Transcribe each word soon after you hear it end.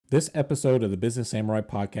This episode of the Business Samurai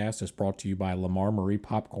Podcast is brought to you by Lamar Marie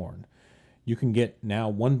Popcorn. You can get now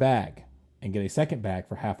one bag and get a second bag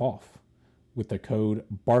for half off with the code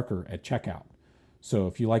Barker at checkout. So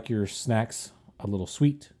if you like your snacks a little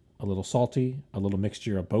sweet, a little salty, a little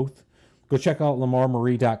mixture of both, go check out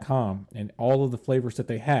lamarmarie.com and all of the flavors that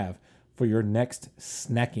they have for your next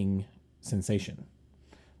snacking sensation.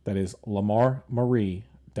 That is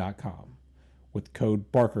lamarmarie.com with code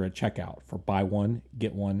Barker at checkout for buy one,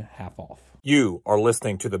 get one half off. You are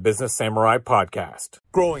listening to the Business Samurai Podcast.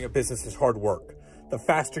 Growing a business is hard work. The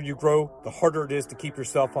faster you grow, the harder it is to keep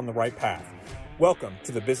yourself on the right path. Welcome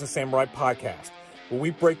to the Business Samurai Podcast, where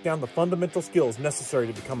we break down the fundamental skills necessary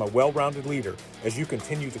to become a well-rounded leader as you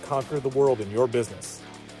continue to conquer the world in your business.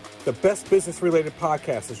 The best business-related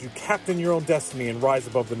podcast as you captain your own destiny and rise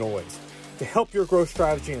above the noise. To help your growth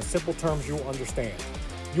strategy in simple terms you will understand.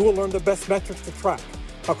 You will learn the best metrics to track,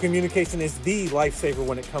 how communication is the lifesaver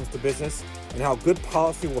when it comes to business, and how good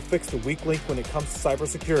policy will fix the weak link when it comes to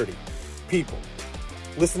cybersecurity. People.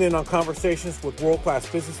 Listen in on conversations with world-class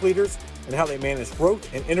business leaders and how they manage growth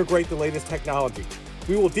and integrate the latest technology.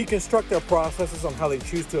 We will deconstruct their processes on how they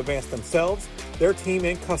choose to advance themselves, their team,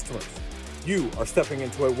 and customers. You are stepping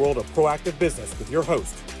into a world of proactive business with your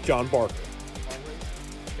host, John Barker.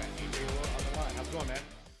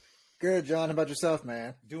 Good, John. How about yourself,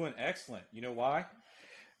 man? Doing excellent. You know why?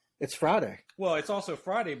 It's Friday. Well, it's also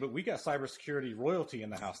Friday, but we got cybersecurity royalty in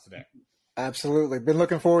the house today. Absolutely. Been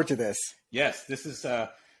looking forward to this. Yes, this is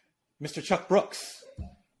Mr. Chuck Brooks.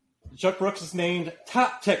 Chuck Brooks is named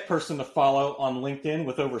top tech person to follow on LinkedIn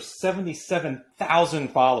with over 77,000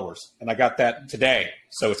 followers. And I got that today,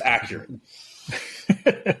 so it's accurate.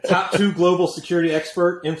 Top 2 global security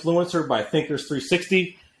expert influencer by Thinkers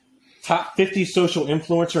 360. Top 50 social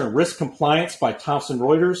influencer in risk compliance by Thomson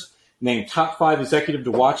Reuters. Named top 5 executive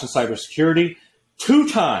to watch in cybersecurity.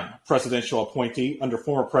 2-time presidential appointee under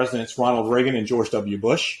former presidents Ronald Reagan and George W.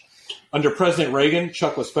 Bush. Under President Reagan,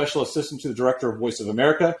 Chuck was special assistant to the director of Voice of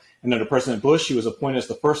America. And under President Bush, he was appointed as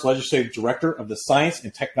the first legislative director of the Science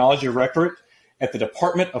and Technology Directorate at the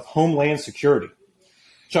Department of Homeland Security.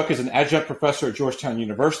 Chuck is an adjunct professor at Georgetown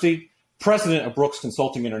University, president of Brooks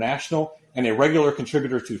Consulting International, and a regular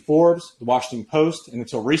contributor to Forbes, The Washington Post, and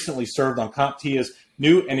until recently served on CompTIA's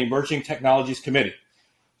New and Emerging Technologies Committee.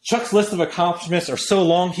 Chuck's list of accomplishments are so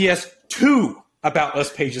long, he has 2 About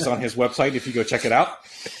Us pages on his website, if you go check it out.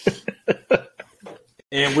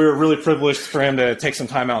 And we're really privileged for him to take some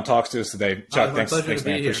time out and talk to us today. Chuck, thanks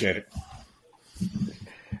man. Appreciate it.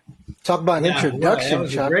 Talk about an introduction,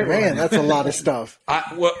 Chuck. Man, that's a lot of stuff.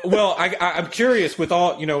 I'm curious with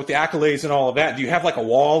all, with the accolades and all of that, do you have like a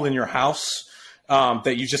wall in your house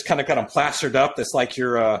that you just kind of got them plastered up that's like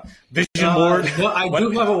your vision board? Well, I do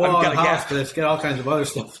have a wall in the house, but it's got all kinds of other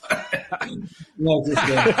stuff.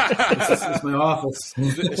 It's my office.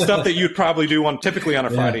 Stuff that you'd probably do typically on a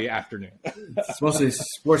Friday afternoon. It's mostly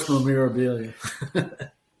sports memorabilia.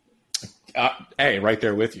 Hey, right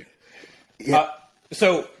there with you. Yeah.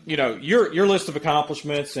 So, your list of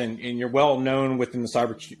accomplishments and you're well known within the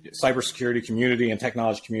cybersecurity community and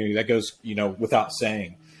technology community, that goes, without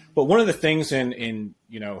saying. But one of the things in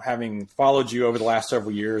having followed you over the last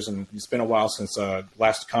several years, and it's been a while since had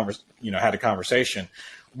a conversation,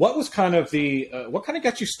 what was kind of what kind of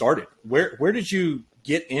got you started? Where did you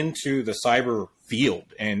get into the cyber field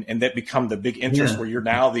and that become the big interest where you're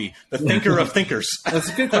now the thinker of thinkers? That's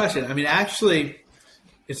a good question. I mean, actually,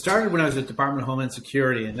 it started when I was at the Department of Homeland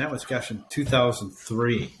Security, and that was, in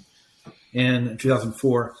 2003 and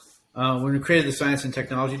 2004. When we created the Science and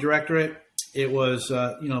Technology Directorate, it was,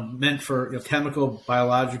 meant for chemical,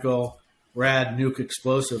 biological, rad, nuke,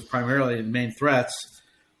 explosive, primarily the main threats.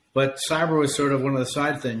 But cyber was sort of one of the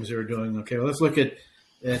side things they were doing. Okay, well, let's look at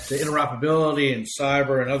the interoperability and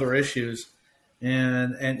cyber and other issues.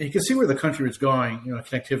 And you can see where the country was going,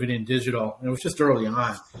 connectivity and digital. And it was just early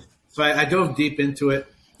on. So I dove deep into it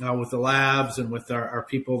with the labs and with our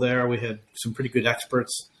people there. We had some pretty good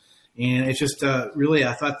experts. And it's just really,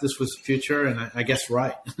 I thought this was the future, and I guess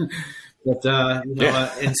right. But,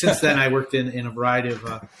 and since then, I worked in a variety of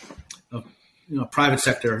private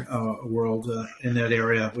sector world in that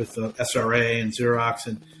area with SRA and Xerox,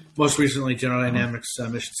 and most recently General Dynamics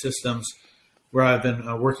Mission Systems, where I've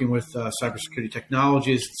been working with cybersecurity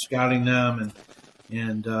technologies, scouting them,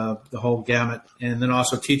 and the whole gamut, and then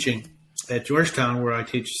also teaching at Georgetown, where I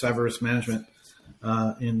teach cyber risk management,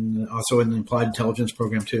 also in the applied intelligence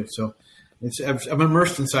program too. So I'm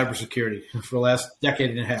immersed in cybersecurity for the last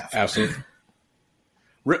decade and a half. Absolutely.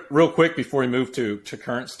 Real quick before we move to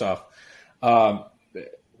current stuff,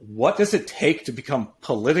 what does it take to become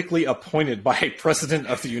politically appointed by a president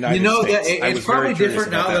of the United States? It's probably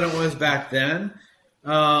different now than it was back then.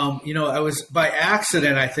 I was by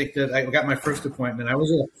accident. I think that I got my first appointment. I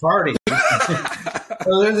was at a party.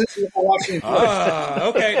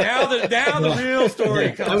 Okay. Now the real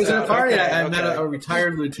story comes. I was at a party. Okay, I met a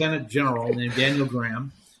retired lieutenant general named Daniel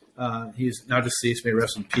Graham. He's now deceased. May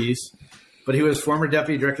rest in peace. But he was former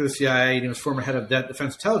deputy director of the CIA, and he was former head of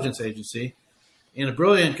Defense Intelligence Agency, and a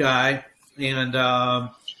brilliant guy. And I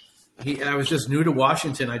was just new to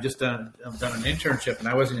Washington. I've done an internship, and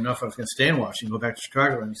I wasn't even know if I was going to stay in Washington, go back to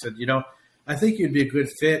Chicago. And he said, I think you'd be a good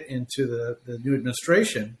fit into the new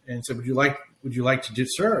administration. And he said, would you like to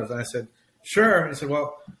serve? And I said, sure. He said,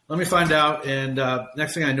 well, let me find out. And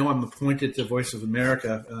next thing I know, I'm appointed to Voice of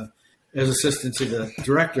America as assistant to the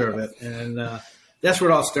director of it. And that's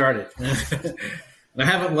where it all started. And I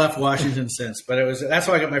haven't left Washington since, but that's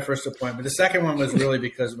how I got my first appointment. The second one was really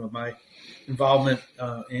because of my involvement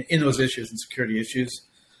in those issues and security issues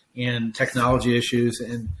and technology issues.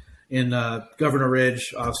 And in Governor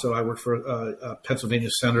Ridge, also, I worked for a Pennsylvania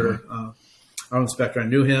senator, our inspector. I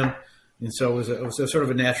knew him. And so it was a sort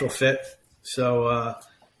of a natural fit. So,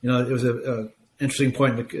 it was an interesting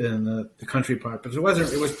point in the country part. But it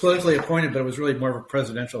was politically appointed, but it was really more of a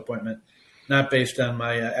presidential appointment, not based on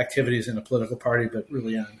my activities in a political party, but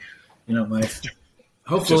really on, my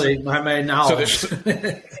knowledge.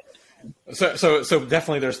 So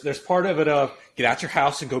definitely there's part of it of get out your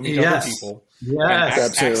house and go meet other people. Yes,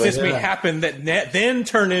 absolutely. Access may happen that then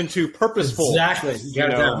turn into purposeful. Exactly.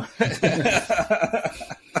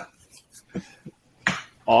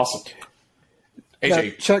 Awesome.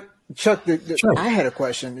 AJ. Now, Chuck, sure. I had a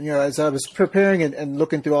question. As I was preparing and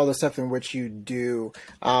looking through all the stuff in which you do,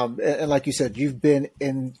 and like you said, you've been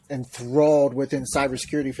enthralled within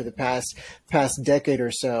cybersecurity for the past decade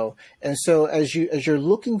or so. And so, as you're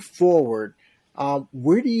looking forward,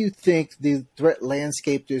 where do you think the threat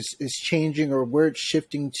landscape is changing, or where it's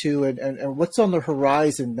shifting to, and what's on the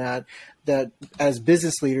horizon that as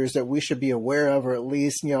business leaders that we should be aware of, or at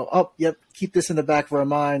least, keep this in the back of our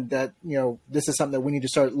mind that, this is something that we need to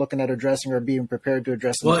start looking at addressing or being prepared to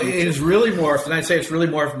address. Well, it is really morphed, and I'd say it's really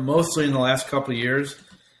morphed mostly in the last couple of years.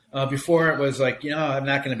 Before it was like, I'm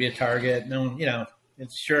not going to be a target. No,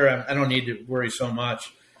 it's sure I don't need to worry so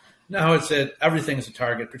much. Now it's that everything's a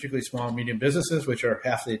target, particularly small and medium businesses, which are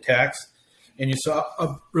half the attacks. And you saw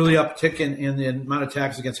a really uptick in the amount of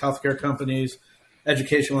attacks against healthcare companies,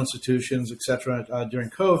 educational institutions, et cetera, during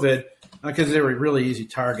COVID, because they were really easy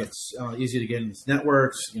targets, easy to get into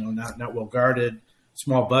networks, not well guarded,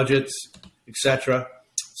 small budgets, et cetera.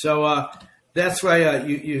 So that's why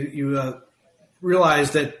you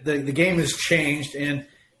realize that the game has changed, and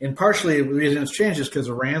partially the reason it's changed is because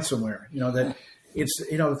of ransomware. That it's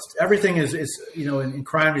everything is in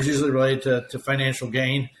crime is usually related to financial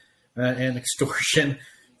gain and extortion.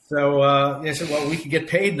 So they said, well, we can get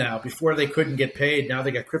paid now. Before they couldn't get paid. Now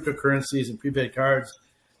they got cryptocurrencies and prepaid cards.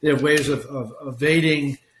 They have ways of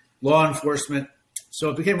evading law enforcement. So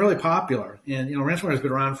it became really popular. And, ransomware has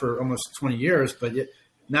been around for almost 20 years, but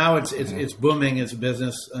now it's booming as a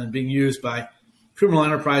business and being used by criminal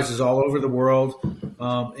enterprises all over the world,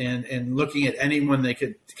 and looking at anyone they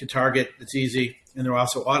could target. It's easy. And they're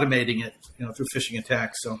also automating it, through phishing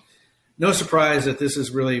attacks. So no surprise that this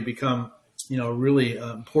has really become a really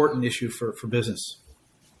important issue for business.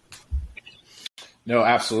 No,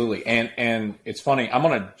 absolutely. And it's funny. I'm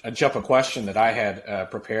going to jump a question that I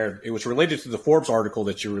had prepared. It was related to the Forbes article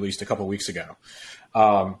that you released a couple of weeks ago.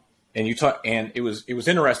 And it was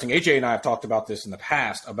interesting. AJ and I have talked about this in the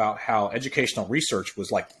past about how educational research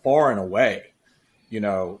was like far and away,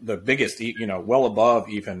 the biggest, well above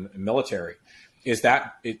even military. Is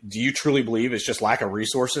that, do you truly believe it's just lack of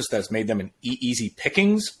resources that's made them an easy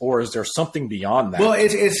pickings, or is there something beyond that? Well,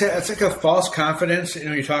 it's like a false confidence.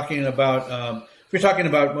 You're talking about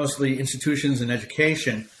mostly institutions and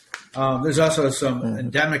education. There's also some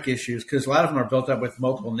endemic issues because a lot of them are built up with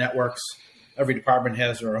multiple networks. Every department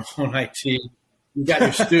has their own IT. You've got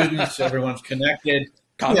your students. Everyone's connected.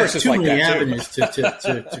 Congress is like that too. Avenues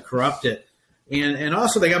to corrupt it, and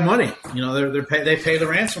also they got money. They pay the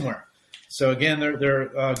ransomware. So again,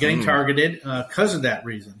 they're getting targeted because of that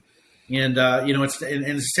reason, and it's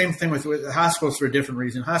the same thing with hospitals for a different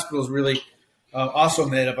reason. Hospitals really also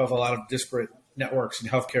made up of a lot of disparate networks and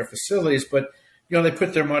healthcare facilities, but they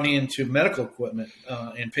put their money into medical equipment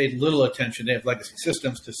and paid little attention. They have legacy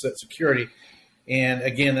systems to set security, and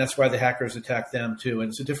again, that's why the hackers attack them too. And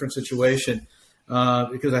it's a different situation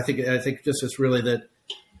because I think just it's really that.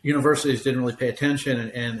 Universities didn't really pay attention,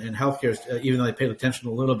 and healthcare, even though they paid attention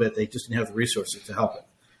a little bit, they just didn't have the resources to help it.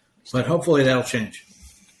 But hopefully that'll change.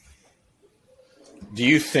 Do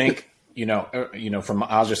you think,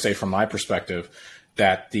 I'll just say from my perspective,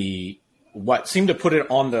 that what seemed to put it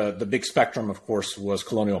on the big spectrum, of course, was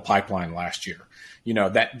Colonial Pipeline last year.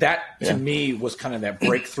 To me was kind of that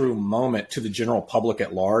breakthrough moment to the general public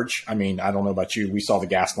at large. I mean, I don't know about you. We saw the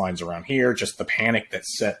gas lines around here, just the panic that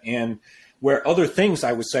set in, where other things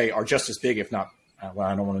I would say are just as big, if not, well,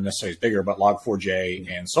 I don't want to necessarily say bigger, but Log4j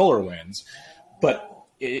and SolarWinds. But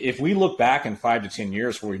if we look back in 5 to 10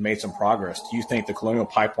 years where we've made some progress, do you think the Colonial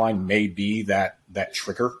Pipeline may be that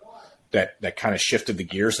trigger that kind of shifted the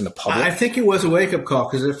gears in the public? I think it was a wake-up call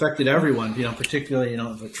because it affected everyone, particularly,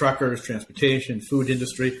 the truckers, transportation, food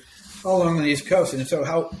industry, all along the East Coast. And so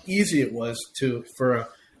how easy it was for a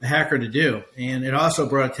hacker to do. And it also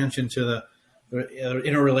brought attention to the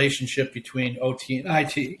interrelationship between OT and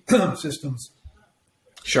IT systems.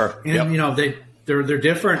 Sure. And, they're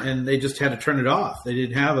different, and they just had to turn it off. They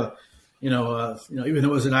didn't have even though it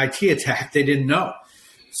was an IT attack, they didn't know.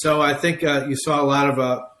 So I think you saw a lot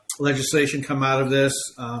of legislation come out of this,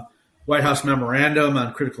 White House memorandum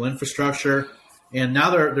on critical infrastructure, and now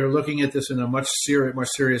they're looking at this in a much more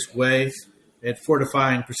serious way at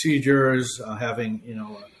fortifying procedures, having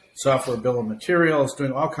software bill of materials,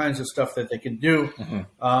 doing all kinds of stuff that they can do.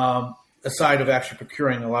 Aside of actually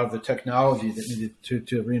procuring a lot of the technology that needed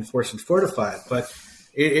to reinforce and fortify it. But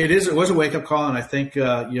it was a wake-up call, and I think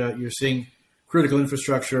you're seeing critical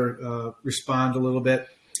infrastructure respond a little bit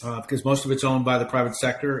because most of it's owned by the private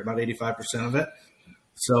sector, about 85% of it.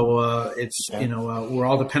 So we're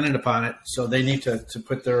all dependent upon it. So they need to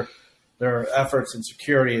put their efforts in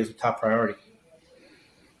security as a top priority.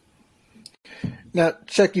 Now,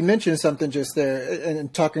 Chuck, you mentioned something just there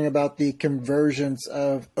and talking about the convergence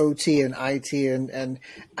of OT and IT and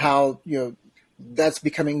how, that's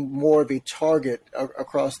becoming more of a target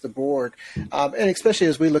across the board. And especially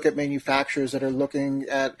as we look at manufacturers that are looking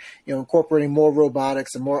at, incorporating more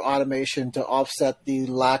robotics and more automation to offset the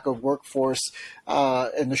lack of workforce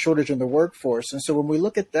and the shortage in the workforce. And so when we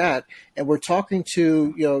look at that and we're talking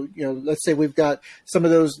to, let's say we've got some of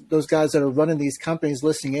those guys that are running these companies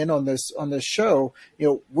listening in on this show,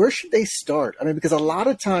 where should they start? I mean, because a lot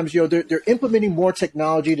of times, they're implementing more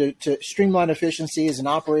technology to streamline efficiencies and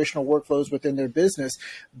operational workflows within their business.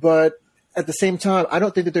 But at the same time, I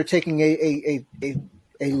don't think that they're taking a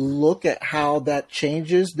look at how that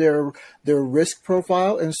changes their risk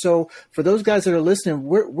profile. And so for those guys that are listening,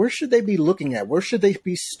 where should they be looking at? Where should they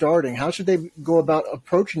be starting? How should they go about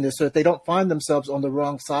approaching this so that they don't find themselves on the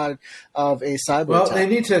wrong side of a cyber attack? They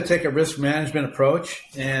need to take a risk management approach,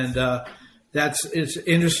 and it's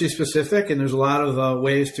industry specific, and there's a lot of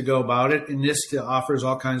ways to go about it. And NIST offers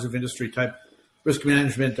all kinds of industry type risk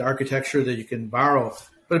management architecture that you can borrow.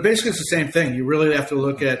 But basically it's the same thing. You really have to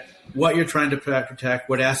look at what you're trying to protect,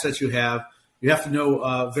 what assets you have. You have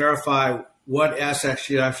to verify what assets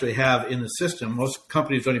you actually have in the system. Most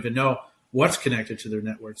companies don't even know what's connected to their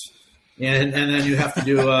networks. And then you have to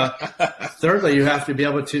do, thirdly, you have to be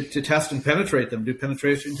able to test and penetrate them, do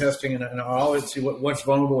penetration testing and always see what's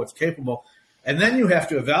vulnerable, what's capable. And then you have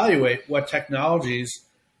to evaluate what technologies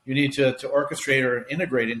you need to orchestrate or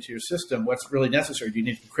integrate into your system. What's really necessary? Do you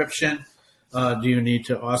need encryption? Do you need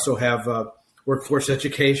to also have workforce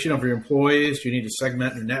education of your employees? Do you need to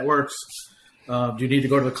segment your networks? Do you need to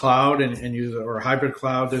go to the cloud and use or a hybrid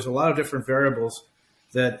cloud? There's a lot of different variables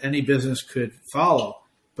that any business could follow.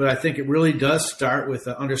 But I think it really does start with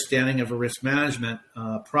an understanding of a risk management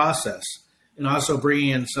process and also bringing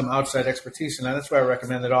in some outside expertise. And that's why I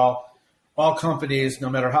recommend that all companies, no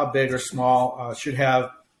matter how big or small, should have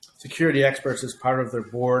security experts as part of their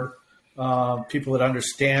board. People that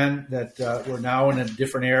understand that we're now in a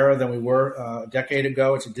different era than we were a decade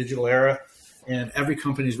ago. It's a digital era, and every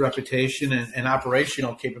company's reputation and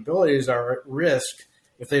operational capabilities are at risk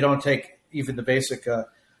if they don't take even the basic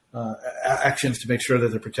actions to make sure that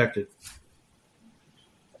they're protected.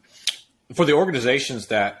 For the organizations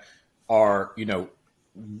that are,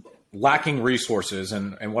 lacking resources,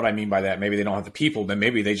 and what I mean by that, maybe they don't have the people, then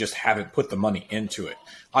maybe they just haven't put the money into it.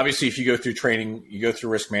 Obviously, if you go through training, you go through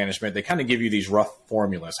risk management, they kind of give you these rough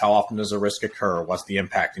formulas. How often does a risk occur? What's the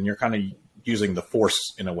impact? And you're kind of using the force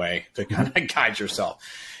in a way to kind of guide yourself.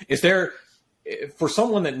 Is there, for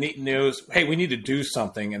someone that knows, hey, we need to do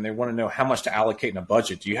something, and they want to know how much to allocate in a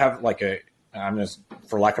budget, do you have like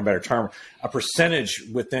for lack of a better term, a percentage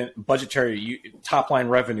within budgetary top line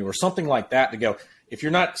revenue or something like that to go, if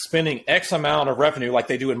you're not spending X amount of revenue like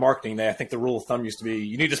they do in marketing, I think the rule of thumb used to be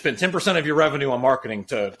you need to spend 10% of your revenue on marketing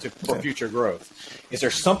for future growth. Is there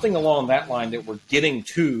something along that line that we're getting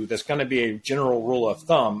to that's going to be a general rule of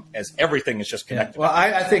thumb as everything is just connected? Yeah. Well,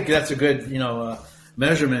 I think that's a good,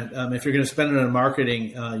 measurement. If you're going to spend it on marketing,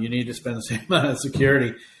 you need to spend the same amount on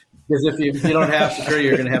security. Because if you don't have security,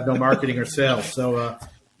 you're going to have no marketing or sales. So, at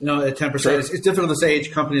 10%, it's difficult to say.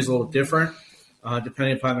 Each company is a little different,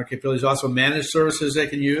 depending upon their capabilities. Also, managed services they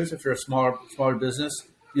can use if you're a smaller business.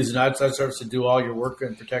 Use an outside service to do all your work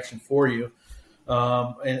and protection for you.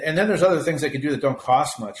 And then there's other things they can do that don't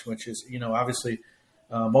cost much, which is, obviously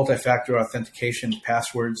multi-factor authentication,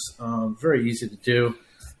 passwords, very easy to do.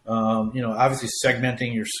 Obviously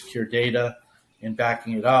segmenting your secure data and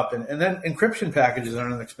backing it up. And then encryption packages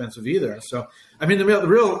aren't inexpensive either. So, the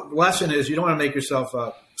real lesson is you don't want to make yourself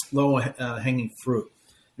low-hanging fruit.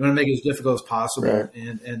 You want to make it as difficult as possible. Right.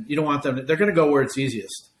 And you don't want them – they're going to go where it's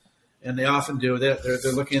easiest. And they often do. They're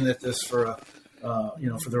looking at this for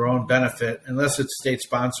for their own benefit, unless it's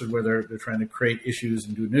state-sponsored where they're trying to create issues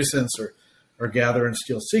and do nuisance or gather and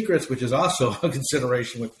steal secrets, which is also a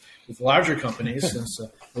consideration with larger companies since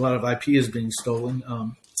a lot of IP is being stolen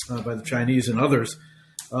by the Chinese and others.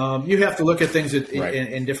 You have to look at things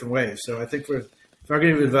in different ways. So I think if I'm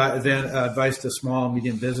going to give advice to small and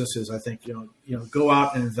medium businesses, I think go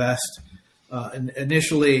out and invest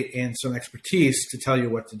initially in some expertise to tell you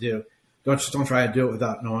what to do. Don't try to do it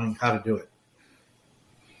without knowing how to do it.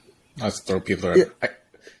 Let's throw people there.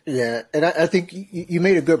 Yeah, and I think you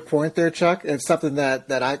made a good point there, Chuck. It's something that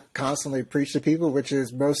I constantly preach to people, which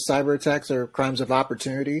is most cyber attacks are crimes of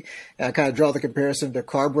opportunity. And I kind of draw the comparison to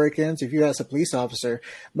car break-ins. If you ask a police officer,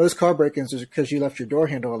 most car break-ins is because you left your door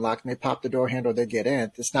handle unlocked and they pop the door handle, they get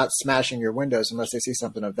in. It's not smashing your windows unless they see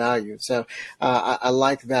something of value. So I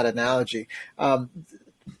like that analogy.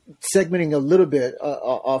 Segmenting a little bit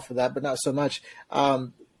off of that, but not so much.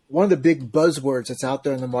 One of the big buzzwords that's out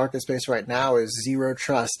there in the market space right now is zero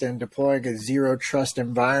trust and deploying a zero trust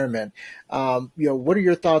environment. What are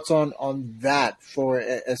your thoughts on that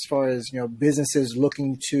as far as businesses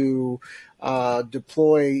looking to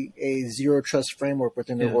deploy a zero trust framework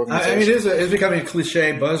within their organization? It's becoming a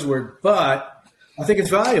cliche buzzword, but I think it's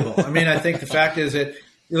valuable. I think the fact is that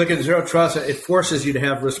you look at zero trust, it forces you to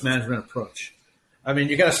have risk management approach.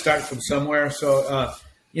 You got to start from somewhere. So,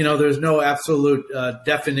 there's no absolute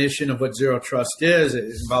definition of what zero trust is. It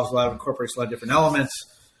incorporates a lot of different elements,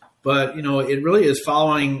 but it really is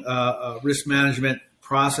following a risk management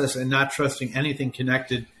process and not trusting anything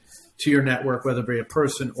connected to your network, whether it be a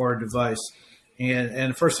person or a device.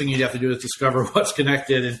 And the first thing you have to do is discover what's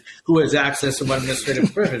connected and who has access and what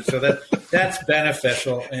administrative privilege. So that's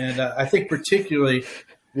beneficial. And I think particularly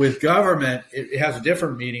with government, it has a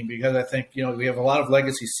different meaning because I think, we have a lot of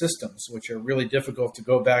legacy systems, which are really difficult to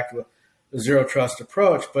go back to a zero trust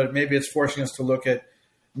approach, but maybe it's forcing us to look at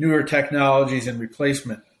newer technologies and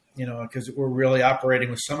replacement, because we're really operating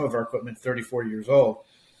with some of our equipment 34 years old.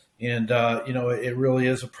 And, it really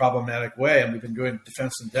is a problematic way. And we've been doing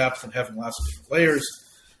defense in depth and having lots of different layers.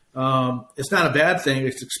 It's not a bad thing.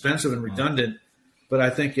 It's expensive and redundant. But I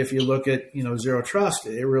think if you look at, zero trust,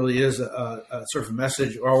 it really is a sort of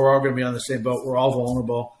message, or we're all going to be on the same boat. We're all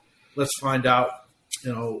vulnerable. Let's find out,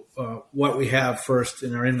 what we have first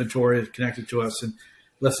in our inventory connected to us, and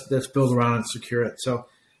let's build around and secure it. So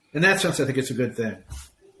in that sense, I think it's a good thing.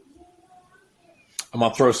 I'm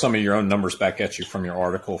going to throw some of your own numbers back at you from your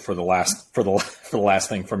article for the last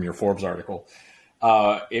thing from your Forbes article.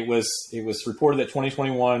 It was reported that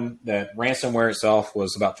 2021 that ransomware itself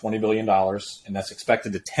was about $20 billion, and that's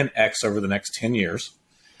expected to 10x over the next 10 years.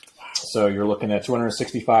 So you're looking at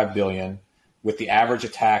 $265 billion, with the average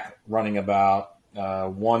attack running about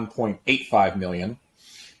 1.85 million.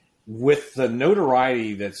 With the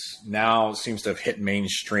notoriety that's now seems to have hit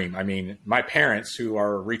mainstream, my parents, who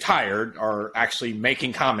are retired, are actually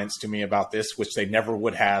making comments to me about this, which they never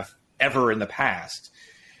would have ever in the past.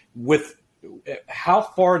 How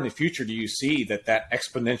far in the future do you see that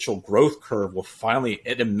exponential growth curve will finally,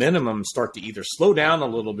 at a minimum, start to either slow down a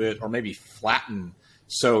little bit or maybe flatten?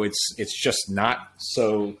 So it's just not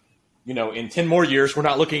so, in 10 more years, we're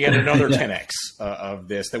not looking at another 10x of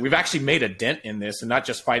this, that we've actually made a dent in this and not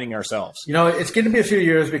just fighting ourselves. It's going to be a few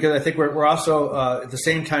years because I think we're also at the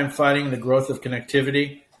same time fighting the growth of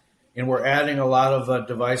connectivity, and we're adding a lot of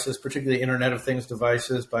devices, particularly Internet of Things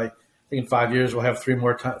devices. By I think in 5 years, we'll have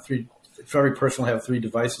every person will have 3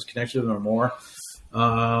 devices connected to them or more.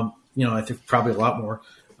 I think probably a lot more.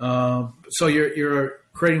 So you're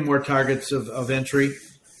creating more targets of entry,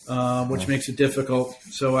 which makes it difficult.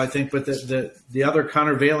 So I think, but the other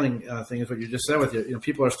countervailing thing is what you just said with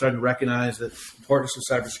people are starting to recognize the importance of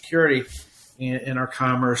cybersecurity in our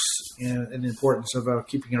commerce and the importance of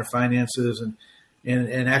keeping our finances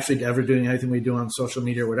and actually ever doing anything we do on social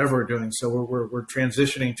media or whatever we're doing. So we're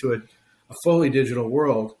transitioning to a fully digital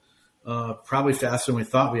world. probably faster than we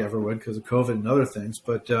thought we ever would because of COVID and other things.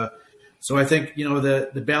 But so I think,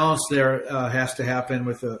 the balance there has to happen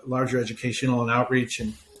with a larger educational and outreach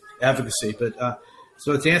and advocacy. But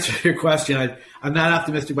so to answer your question, I'm not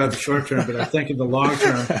optimistic about the short term, but I think in the long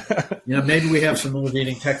term, maybe we have some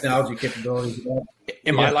innovating technology capabilities.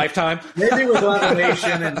 In my lifetime? Maybe with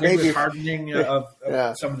automation and maybe with hardening of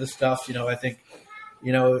some of the stuff, I think,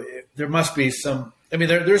 there must be some,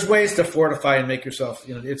 there's ways to fortify and make yourself,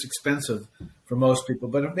 it's expensive for most people,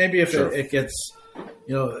 but maybe if it gets,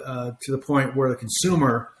 to the point where the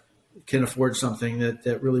consumer can afford something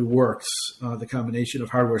that really works, the combination of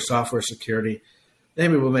hardware, software, security,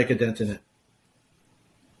 maybe we'll make a dent in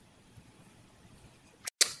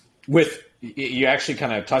it. You actually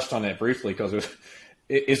kind of touched on that briefly because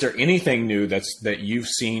is there anything new that you've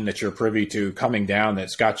seen that you're privy to coming down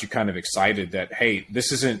that's got you kind of excited that, hey,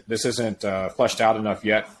 this isn't fleshed out enough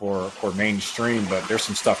yet for mainstream, but there's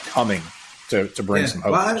some stuff coming to bring some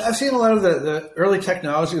hope? Well, I've seen a lot of the early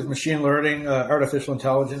technology with machine learning, artificial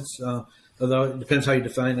intelligence, although it depends how you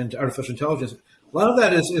define artificial intelligence. A lot of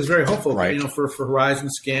that is very hopeful, right. For horizon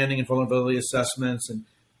scanning and vulnerability assessments and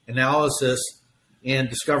analysis and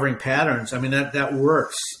discovering patterns. That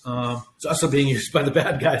works. It's also being used by the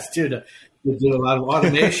bad guys too to do a lot of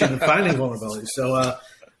automation and finding vulnerabilities. So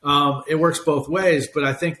it works both ways, but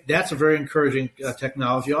I think that's a very encouraging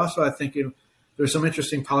technology. Also, I think there's some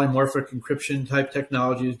interesting polymorphic encryption type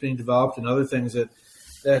technologies being developed and other things that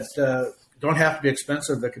don't have to be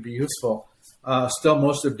expensive that could be useful. Still,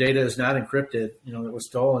 most of the data is not encrypted, that was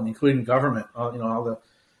stolen, including government. All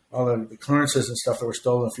the clearances and stuff that were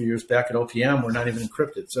stolen a few years back at OPM were not even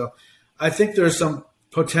encrypted. So I think there's some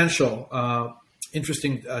potential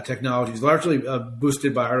interesting technologies, largely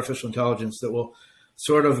boosted by artificial intelligence, that will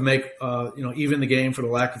sort of make, even the game for the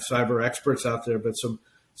lack of cyber experts out there, but some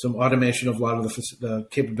automation of a lot of the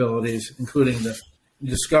capabilities, including the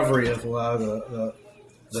discovery of a lot of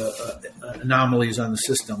the anomalies on the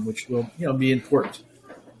system, which will be important.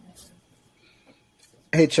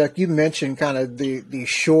 Hey, Chuck, you mentioned kind of the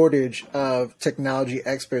shortage of technology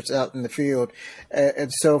experts out in the field.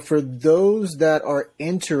 And so for those that are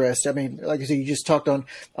interested, like I said, you just talked on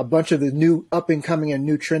a bunch of the new up and coming and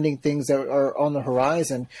new trending things that are on the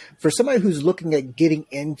horizon. For somebody who's looking at getting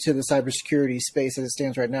into the cybersecurity space as it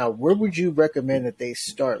stands right now, where would you recommend that they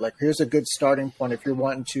start? Like, here's a good starting point if you're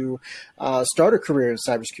wanting to start a career in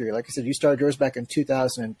cybersecurity. Like I said, you started yours back in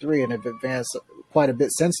 2003 and have advanced quite a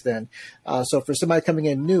bit since then. So for somebody coming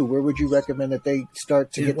in new, where would you recommend that they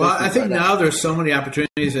start to get? Well, I think now there's so many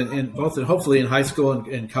opportunities in both, and hopefully in high school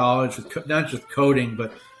and college, with not just coding,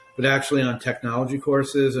 but actually on technology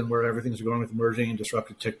courses and where everything's going with emerging and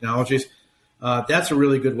disruptive technologies. That's a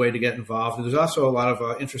really good way to get involved. And there's also a lot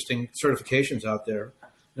of interesting certifications out there,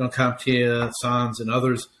 CompTIA, SANS, and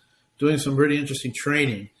others doing some really interesting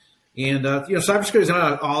training. And, cybersecurity is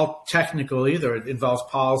not all technical either. It involves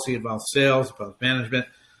policy, it involves sales, it involves management.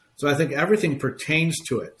 So I think everything pertains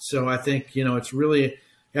to it. So I think, it's really,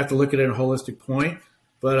 you have to look at it in a holistic point.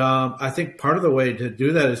 But I think part of the way to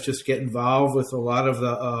do that is just get involved with a lot of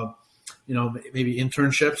the, maybe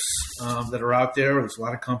internships that are out there. There's a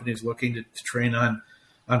lot of companies looking to train on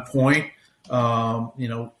point.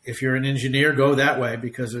 If you're an engineer, go that way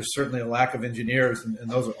because there's certainly a lack of engineers, and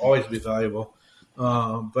those will always be valuable.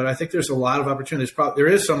 But I think there's a lot of opportunities. There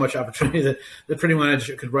is so much opportunity that pretty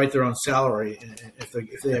much could write their own salary if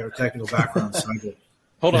they have a technical background.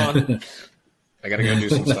 Hold on. I got to go do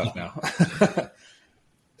some stuff now.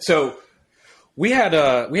 So we had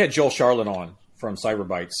Joel Charlotte on from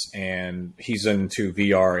Cyberbytes, and he's into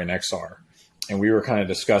VR and XR. And we were kind of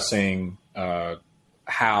discussing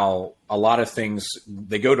how a lot of things,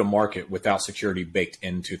 they go to market without security baked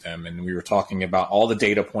into them. And we were talking about all the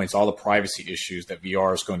data points, all the privacy issues that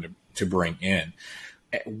VR is going to bring in.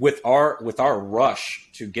 With our rush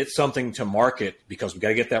to get something to market, because we got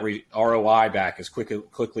to get that ROI back as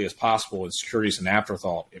quickly as possible, and security is an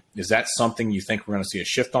afterthought. Is that something you think we're going to see a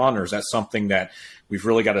shift on, or is that something that we've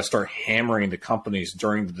really got to start hammering the companies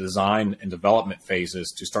during the design and development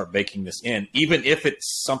phases to start baking this in, even if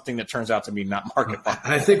it's something that turns out to be not market viable?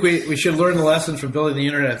 I think we should learn the lesson from building the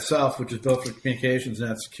internet itself, which is built for communications and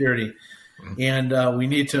not security. Mm-hmm. And we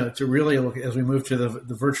need to really look, as we move to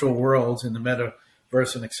the virtual worlds and the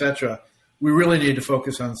metaverse and et cetera, we really need to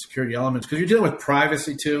focus on security elements because you're dealing with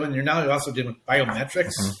privacy too, and you're now also dealing with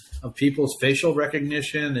biometrics of people's facial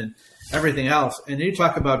recognition and everything else. And you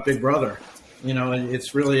talk about Big Brother,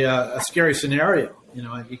 it's really a scary scenario. You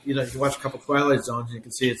watch a couple Twilight Zones, and you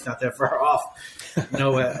can see it's not that far off.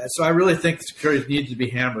 So I really think security needs to be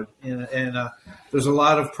hammered, and there's a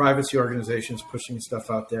lot of privacy organizations pushing stuff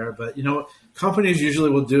out there. But companies usually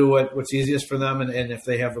will do what's easiest for them, and if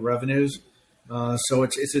they have the revenues. So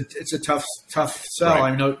it's a tough sell.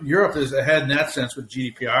 Right. I know Europe is ahead in that sense with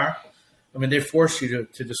GDPR. I mean, they force you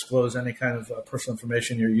to disclose any kind of personal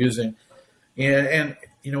information you're using, and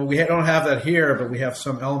we don't have that here, but we have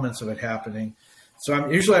some elements of it happening. So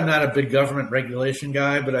I'm not a big government regulation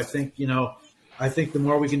guy, but I think the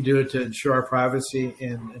more we can do to ensure our privacy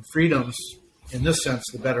and freedoms in this sense,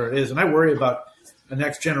 the better it is. And I worry about the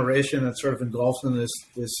next generation that's sort of engulfed in this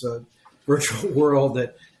virtual world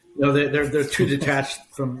that. They're too detached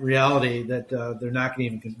from reality that they're not going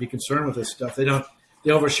to even be concerned with this stuff. They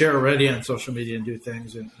overshare already on social media and do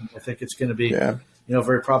things, and I think it's going to be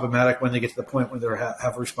very problematic when they get to the point where they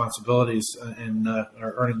have responsibilities and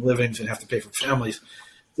are earning livings and have to pay for families.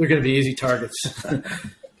 They're going to be easy targets.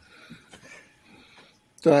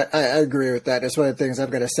 So I agree with that. It's one of the things.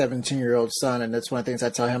 I've got a 17-year-old son, and that's one of the things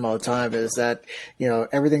I tell him all the time is that,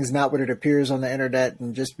 everything's not what it appears on the internet.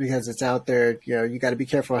 And just because it's out there, you got to be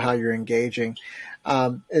careful how you're engaging.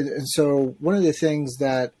 And so one of the things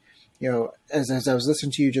that, as I was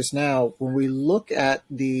listening to you just now, when we look at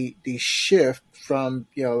the shift from,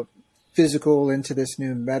 physical into this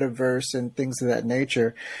new metaverse and things of that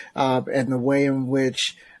nature, and the way in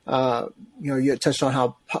which, you touched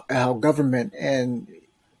on how government and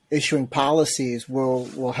issuing policies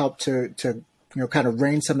will help to kind of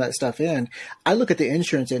rein some of that stuff in. I look at the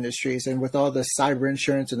insurance industries, and with all the cyber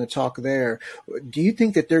insurance and the talk there, do you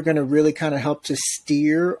think that they're going to really kind of help to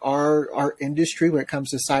steer our industry when it comes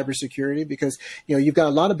to cybersecurity? Because, you've got a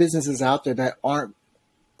lot of businesses out there that aren't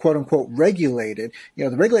quote unquote regulated. The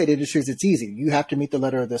regulated industries, it's easy. You have to meet the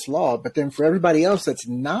letter of this law. But then for everybody else that's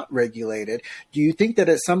not regulated, do you think that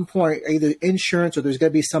at some point, either insurance or there's going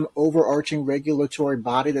to be some overarching regulatory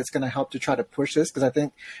body that's going to help to try to push this? Because I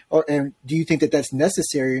think, and do you think that that's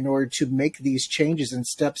necessary in order to make these changes and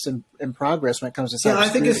steps in progress when it comes to cybersecurity? Yeah, I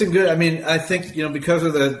think it's I think, because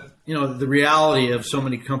of the reality of so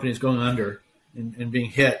many companies going under and being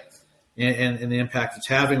hit and the impact it's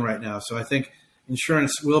having right now. So I think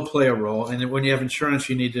insurance will play a role. And when you have insurance,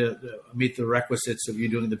 you need to meet the requisites of you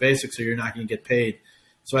doing the basics or you're not going to get paid.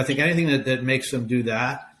 So I think anything that makes them do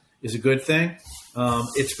that is a good thing.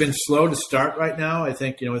 It's been slow to start right now, I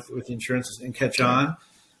think, with the insurance and catch on.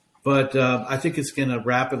 But I think it's going to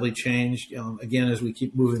rapidly change, again, as we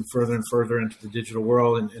keep moving further and further into the digital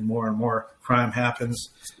world and more crime happens.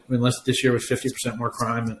 I mean, this year was 50% more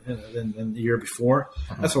crime than the year before.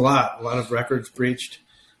 That's a lot of records breached.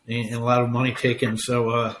 And a lot of money taken.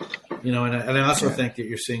 So, and I also think that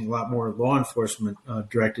you're seeing a lot more law enforcement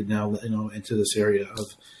directed now, into this area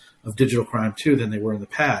of digital crime too than they were in the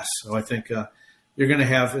past. So I think you're going to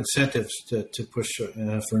have incentives to push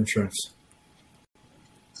for insurance.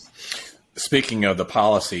 Speaking of the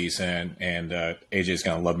policies, and AJ is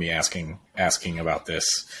going to love me asking about this.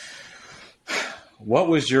 What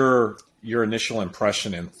was your initial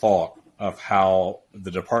impression and thought of how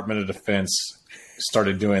the Department of Defense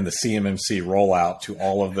started doing the CMMC rollout to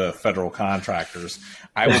all of the federal contractors?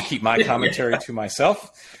 I will keep my commentary to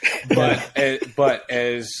myself, but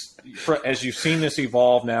as you've seen this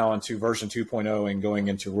evolve now into version 2.0 and going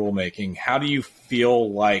into rulemaking, how do you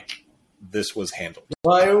feel like this was handled?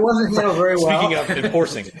 Well, it wasn't handled very well. Speaking of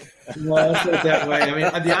enforcing it. Well, let's put it that way. I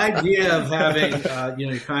mean, the idea of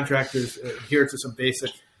having contractors adhere to some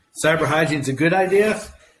basic cyber hygiene is a good idea.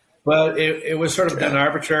 But it was sort of done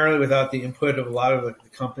arbitrarily without the input of a lot of the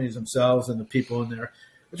companies themselves and the people in there.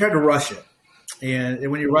 They tried to rush it.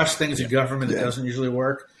 And when you rush things in government, it doesn't usually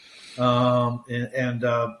work. It's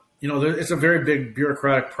a very big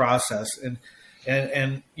bureaucratic process. And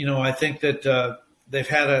I think that they've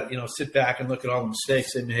had to, sit back and look at all the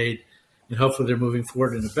mistakes they made, and hopefully they're moving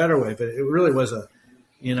forward in a better way. But it really was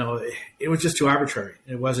it was just too arbitrary.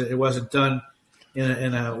 It wasn't done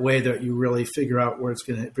in a way that you really figure out where it's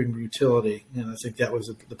going to bring utility. And I think that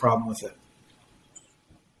was the problem with it.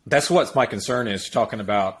 That's what my concern is, talking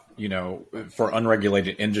about, for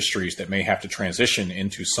unregulated industries that may have to transition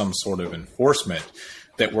into some sort of enforcement,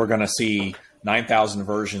 that we're going to see 9,000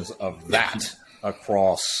 versions of that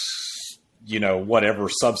across, whatever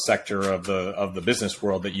subsector of the business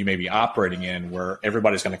world that you may be operating in, where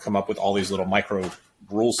everybody's going to come up with all these little micro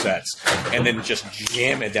rule sets and then just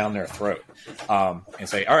jam it down their throat and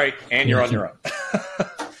say, all right, and you're on your own.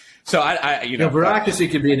 So bureaucracy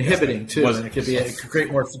could be inhibiting too, and it could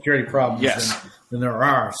create more security problems than there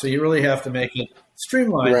are. So you really have to make it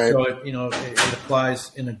streamlined, so it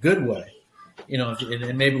applies in a good way.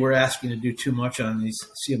 and maybe we're asking to do too much on these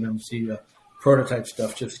CMMC prototype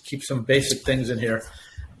stuff. Just keep some basic things in here,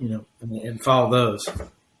 and follow those.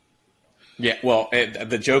 Yeah, well,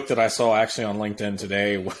 the joke that I saw actually on LinkedIn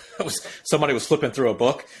today was somebody was flipping through a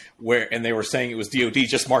book and they were saying it was DoD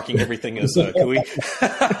just marking everything as CUI.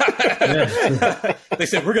 They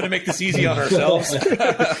said, we're going to make this easy on ourselves.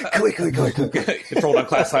 CUI. Controlled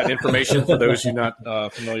unclassified information for those who are not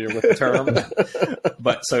familiar with the term.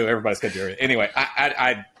 But so everybody's going to do it. Anyway,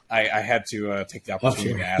 I had to take the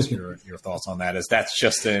opportunity to ask your thoughts on that, as that's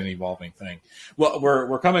just an evolving thing. Well,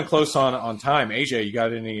 we're coming close on time. AJ, you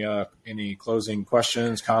got any closing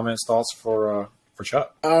questions, comments, thoughts for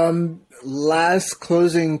Chuck? Last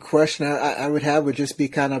closing question I would have would just be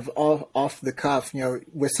kind of off the cuff.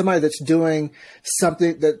 With somebody that's doing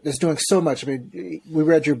something that's doing so much. I mean, we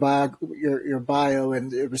read your bio,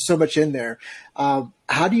 and there was so much in there.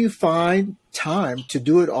 How do you find time to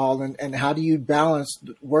do it all, and how do you balance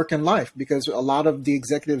work and life? Because a lot of the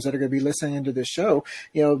executives that are going to be listening into this show,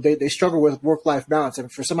 they struggle with work-life balance.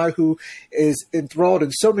 And for somebody who is enthralled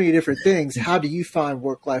in so many different things, how do you find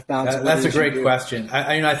work-life balance? That's a great question.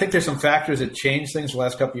 I think there's some factors that change things the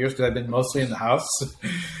last couple of years, because I've been mostly in the house.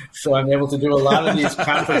 So I'm able to do a lot of these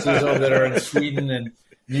conferences over that are in Sweden and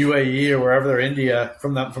UAE or wherever they're India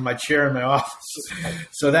from my chair in my office.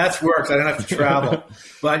 So that's works. I don't have to travel.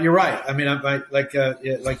 But you're right. I mean, like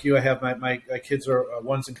you, I have my kids are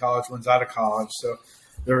one's in college, one's out of college, so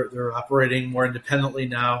they're operating more independently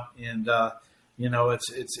now, and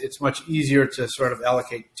it's much easier to sort of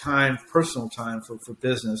allocate time, personal time for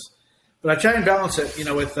business. But I try and balance it,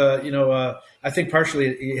 with I think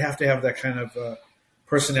partially you have to have that kind of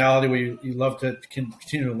personality where you love to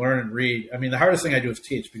continue to learn and read. I mean, the hardest thing I do is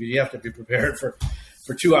teach, because you have to be prepared for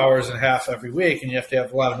 2 hours and a half every week, and you have to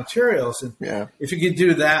have a lot of materials. And if you can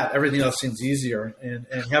do that, everything else seems easier. And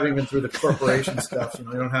having been through the corporation stuff,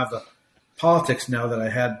 I don't have the politics now that I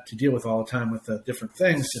had to deal with all the time with different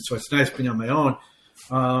things. And so it's nice being on my own.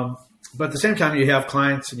 But at the same time, you have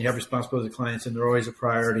clients and you have responsibility to clients, and they're always a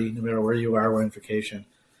priority no matter where you are or on vacation.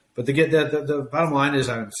 But the bottom line is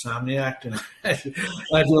I'm a insomniac, and I do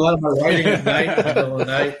a lot of my writing at night, in the middle of the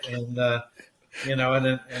night,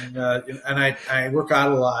 and I work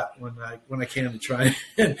out a lot when I can to try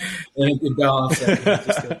and balance it,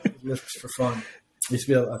 just for fun. I used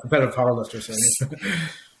to be a competitive powerlifter, so.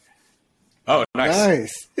 Oh,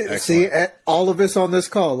 nice. Excellent. See, all of us on this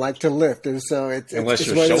call like to lift, and so unless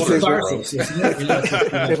your shoulders are broken.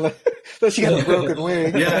 Unless you got a broken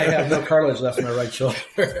wing. Yeah, I have no cartilage left in my right shoulder.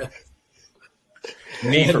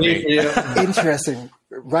 Knee for me. Interesting.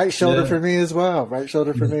 Right shoulder for me as well. Right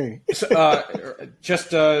shoulder for me. So,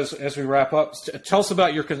 just as we wrap up, tell us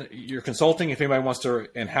about your consulting, if anybody wants to,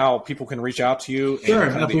 and how people can reach out to you, sure,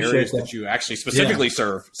 and kind of the areas that you actually specifically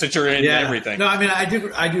serve, since you're in everything. No, I mean, I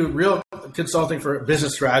do real consulting for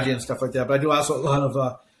business strategy and stuff like that, but I do also a lot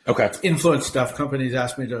of influence stuff. Companies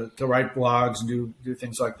ask me to write blogs and do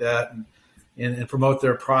things like that, and promote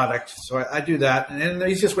their product. So I do that, and the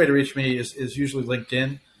easiest way to reach me is usually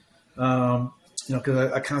LinkedIn.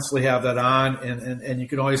 Because I constantly have that on, and you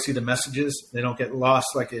can always see the messages. They don't get lost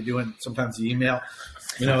like they do in sometimes the email.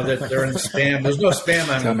 That they're in spam. There's no spam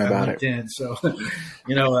on LinkedIn, so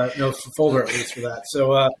no folder at least for that.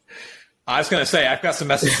 So I was going to say I've got some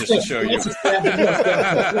messages to show you.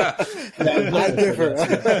 I differ.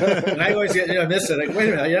 And I always miss it. Like, wait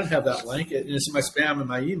a minute, I don't have that link. It's in my spam in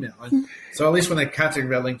my email. And so at least when they contact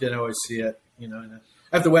me about LinkedIn, I always see it. And I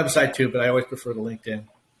have the website too, but I always prefer the LinkedIn.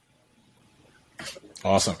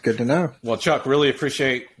 Awesome. Good to know. Well, Chuck, really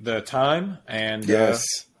appreciate the time, and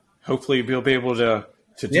hopefully we'll be able to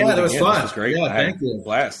do it that was again. fun. This was great. Yeah, thank you.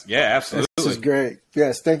 Blast. Yeah, absolutely. This is great.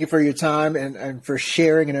 Yes, thank you for your time and for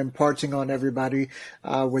sharing and imparting on everybody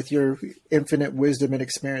with your infinite wisdom and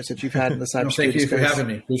experience that you've had in the cybersecurity Thank you for space. having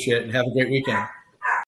me. Appreciate it, and have a great weekend.